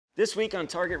This week on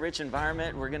Target Rich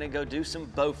Environment, we're gonna go do some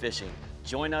bow fishing.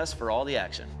 Join us for all the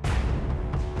action.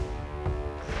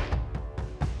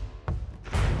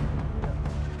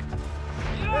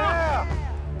 Yeah!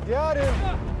 Got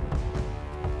him!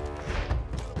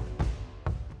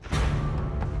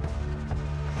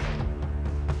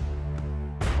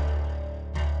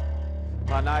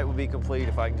 My night will be complete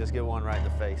if I can just get one right in the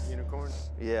face. Unicorn?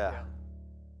 Yeah.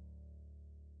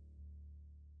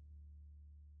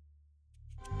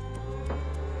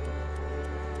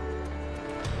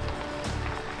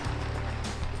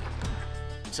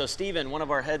 So Steven, one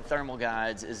of our head thermal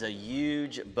guides, is a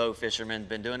huge bow fisherman,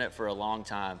 been doing it for a long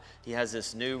time. He has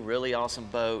this new really awesome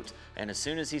boat, and as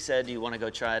soon as he said, "Do you want to go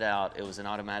try it out?" it was an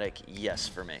automatic yes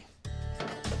for me.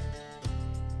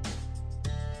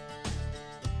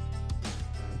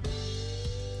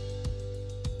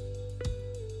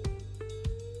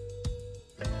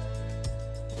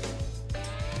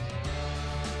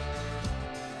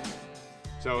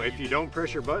 So if you don't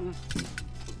press your button,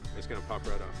 it's gonna pop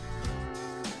right off.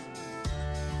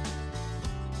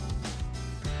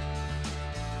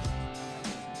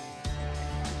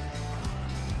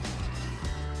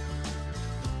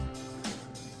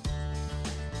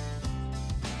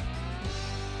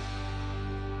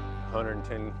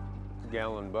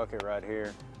 $110-gallon bucket right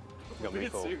here. It's gonna be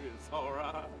full. All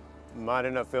right. Might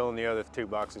end up filling the other 2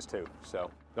 boxes too. So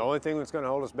the only thing that's gonna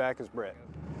hold us back is Brett.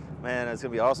 Man, it's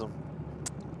gonna be awesome.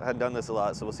 I hadn't done this a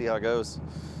lot, so we'll see how it goes.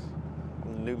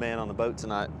 I'm the new man on the boat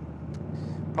tonight.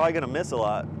 Probably gonna miss a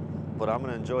lot, but I'm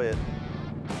gonna enjoy it.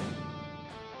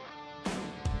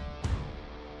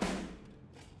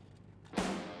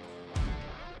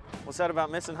 What's that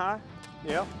about missing high?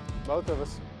 Yeah, both of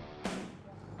us.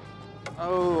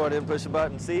 Oh, I didn't push the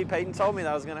button. See, Peyton told me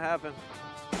that was gonna happen.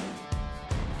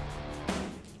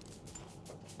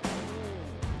 All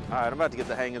right, I'm about to get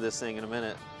the hang of this thing in a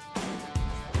minute.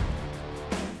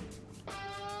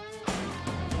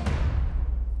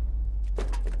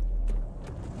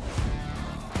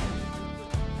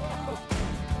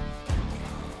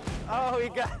 Oh, he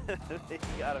got it. He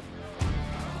got him.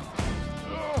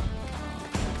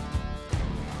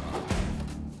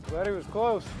 Glad he was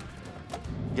close.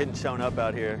 Getting shown up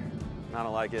out here. I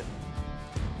don't like it.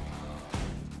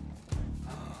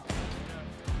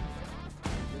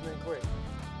 You've been quick.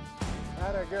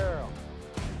 Atta girl.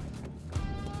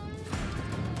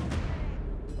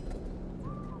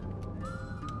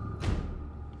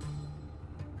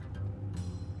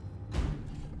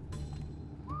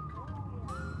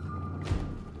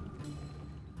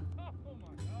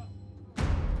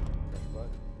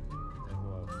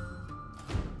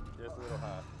 Just a little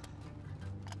high.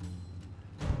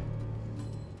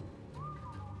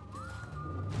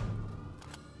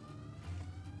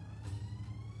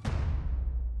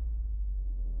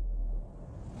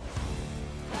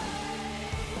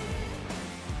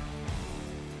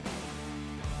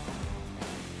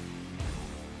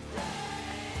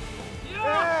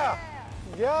 Yeah!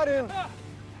 Got him!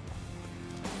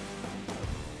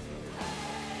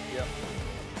 Yep.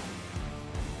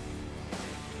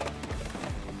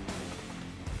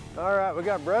 All right, we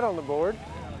got Brett on the board.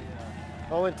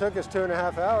 Only took us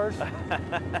 2.5 hours.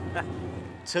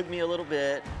 Took me a little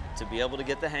bit to be able to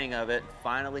get the hang of it.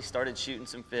 Finally started shooting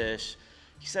some fish.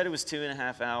 He said it was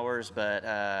 2.5 hours, but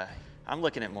I'm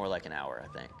looking at more like an hour,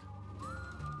 I think.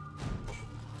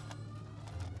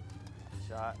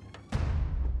 Shot.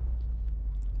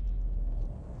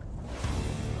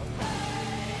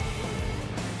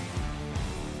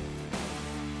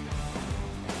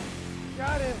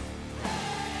 Got him!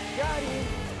 Got him!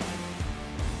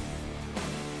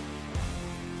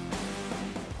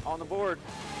 On the board.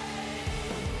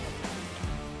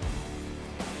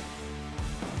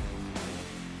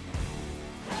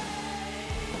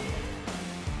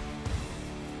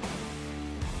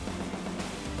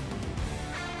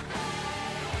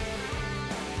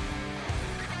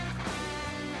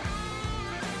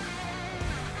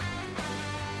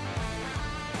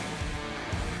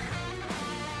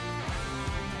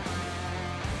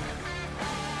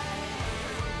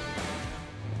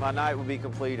 My night will be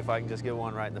complete if I can just get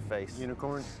one right in the face.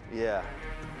 Unicorn? Yeah.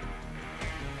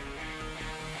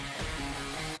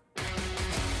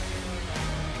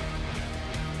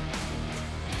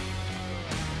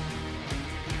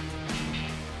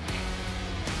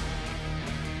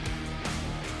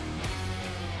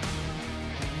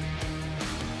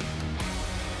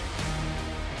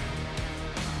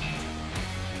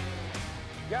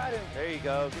 Got him! There you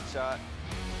go, good shot.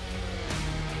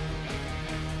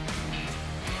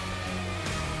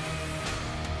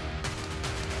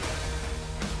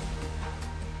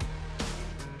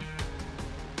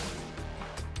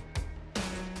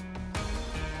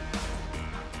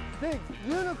 big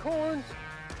unicorn.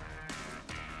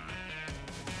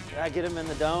 Did I get him in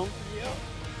the dome?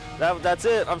 Yep. That's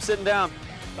it. I'm sitting down.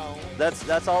 Dome.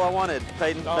 That's all I wanted,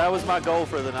 Peyton. That was my goal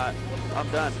for the night. I'm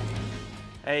done.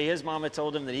 Hey, his mama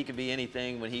told him that he could be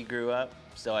anything when he grew up,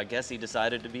 so I guess he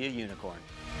decided to be a unicorn.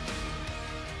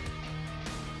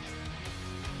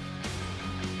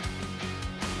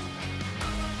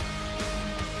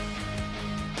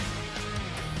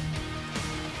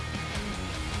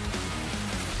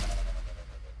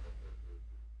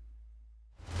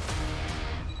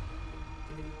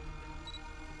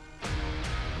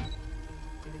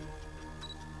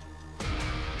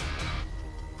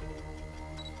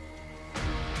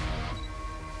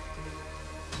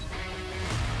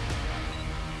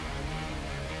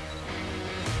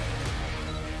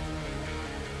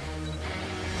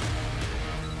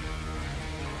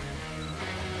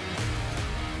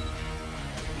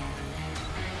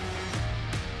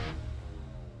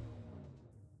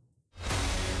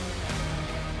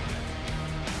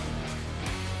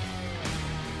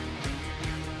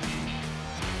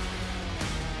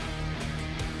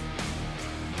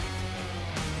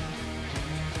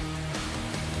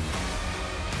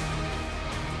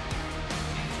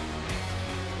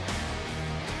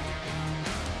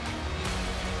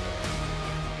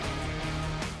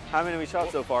 How many have we shot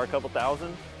so far? A couple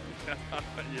thousand?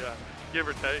 Yeah, give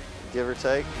or take. Give or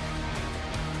take.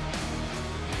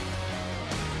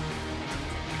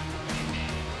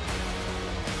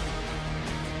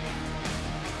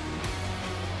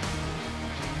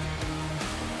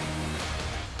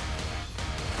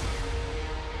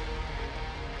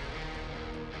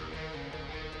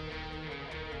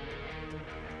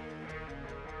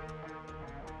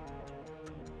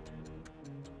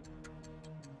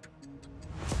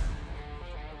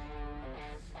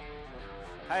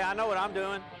 Hey, I know what I'm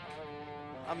doing.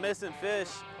 I'm missing fish.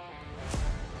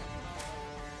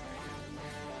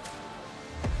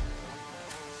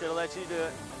 Should've let you do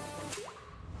it.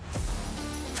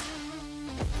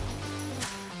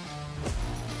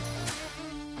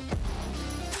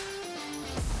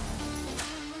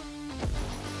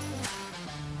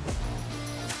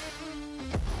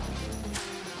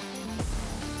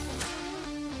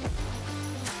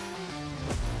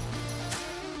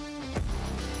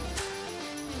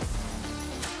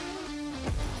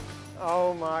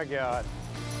 Oh my God.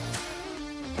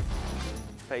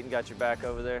 Peyton got your back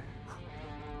over there.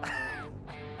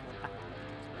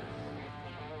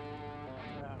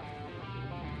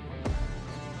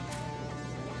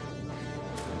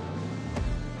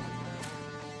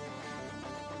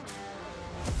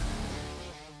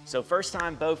 So first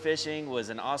time bow fishing was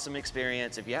an awesome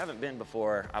experience. If you haven't been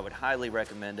before, I would highly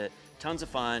recommend it. Tons of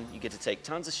fun, you get to take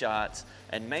tons of shots,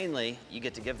 and mainly, you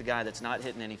get to give the guy that's not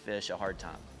hitting any fish a hard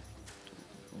time,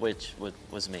 which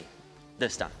was me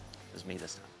this time. It was me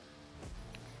this time.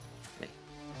 Me.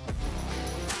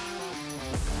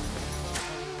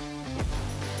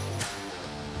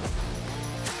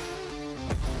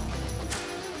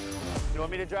 You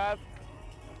want me to drive?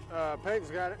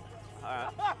 Peyton's got it. All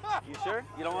right. You sure?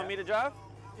 You don't want me to drive?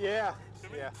 Yeah,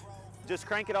 yeah. Just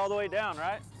crank it all the way down,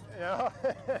 right? Yeah.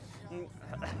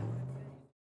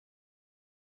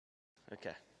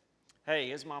 Okay. Hey,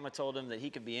 his mama told him that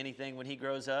he could be anything when he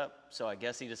grows up, so I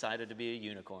guess he decided to be a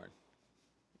unicorn.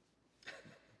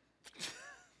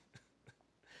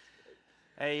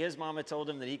 Hey, his mama told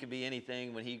him that he could be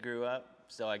anything when he grew up,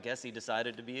 so I guess he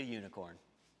decided to be a unicorn.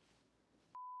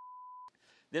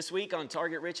 This week on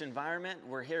Target Rich Environment,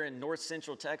 we're here in North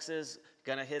Central Texas,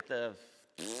 gonna hit the...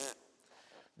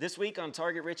 This week on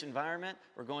Target Rich Environment,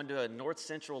 we're going to a North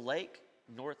Central Lake,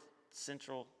 I'm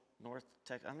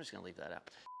just gonna leave that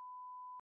out.